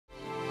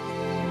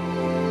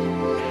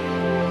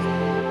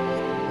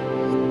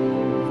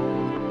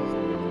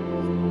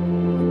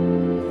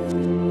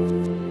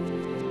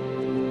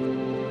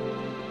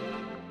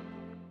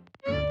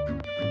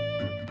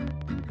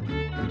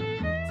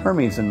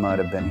Hermes and Mud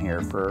have been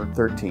here for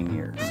 13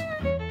 years.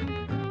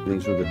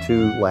 These were the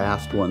two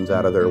last ones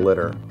out of their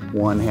litter.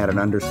 One had an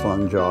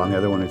underslung jaw and the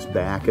other one, his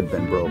back had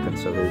been broken,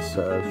 so his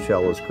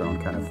shell has grown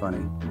kind of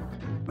funny.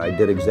 I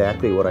did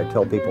exactly what I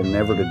tell people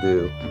never to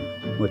do,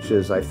 which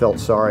is I felt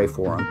sorry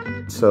for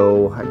him.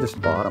 So I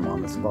just bought him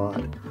on the spot.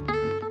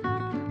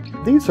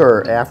 These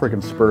are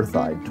African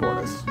spur-thighed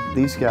tortoise.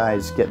 These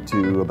guys get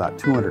to about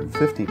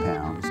 250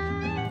 pounds.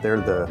 They're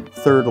the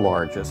third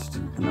largest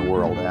in the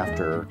world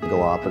after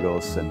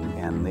Galapagos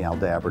and the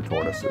Aldabra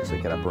tortoises. They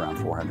get up around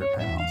 400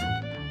 pounds.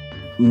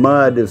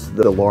 Mud is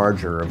the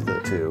larger of the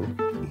two.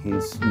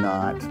 He's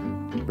not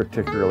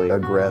particularly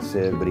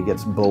aggressive, but he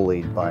gets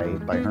bullied by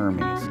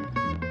Hermes.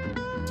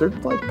 They're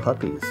like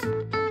puppies.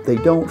 They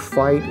don't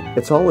fight.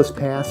 It's all this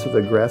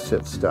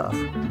passive-aggressive stuff.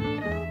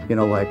 You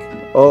know, like,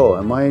 oh,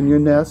 am I in your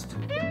nest?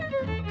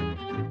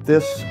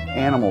 This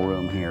animal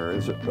room here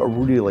is a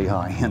really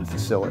high-end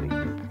facility.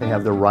 They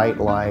have the right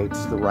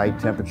lights, the right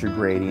temperature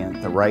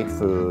gradient, the right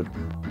food.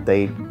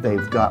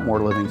 They've got more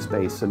living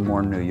space than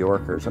more New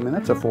Yorkers. I mean,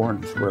 that's a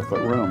 400 square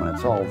foot room and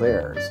it's all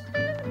theirs.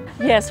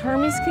 Yes,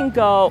 Hermes can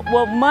go,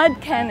 well, Mud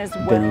can as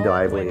well. Denny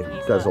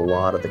Dively does a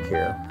lot of the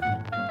care.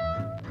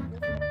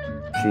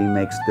 She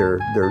makes their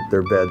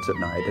beds at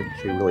night and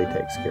she really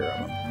takes care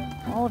of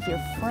them. All of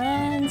your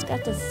friends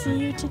got to see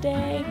you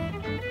today.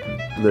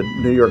 The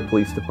New York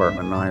Police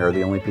Department and I are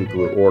the only people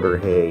who order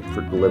hay for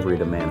delivery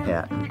to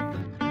Manhattan.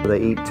 They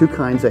eat two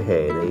kinds of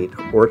hay. They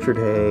eat orchard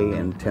hay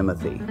and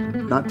timothy.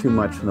 Not too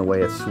much in the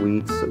way of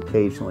sweets.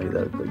 Occasionally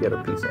they get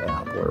a piece of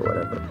apple or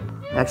whatever.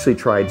 Actually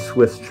tried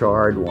Swiss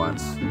chard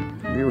once.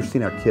 Have you ever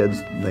seen our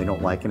kids? They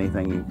don't like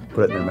anything, you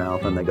put it in their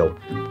mouth and they go.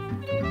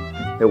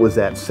 It was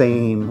that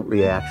same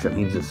reaction.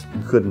 He just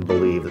couldn't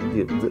believe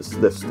that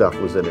this stuff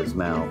was in his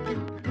mouth.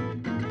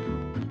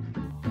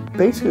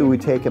 Basically, we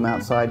take them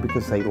outside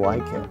because they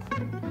like it.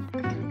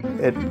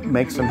 It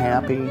makes them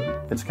happy.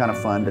 It's kind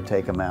of fun to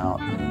take them out,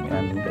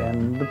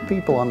 and the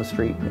people on the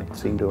street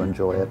seem to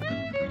enjoy it.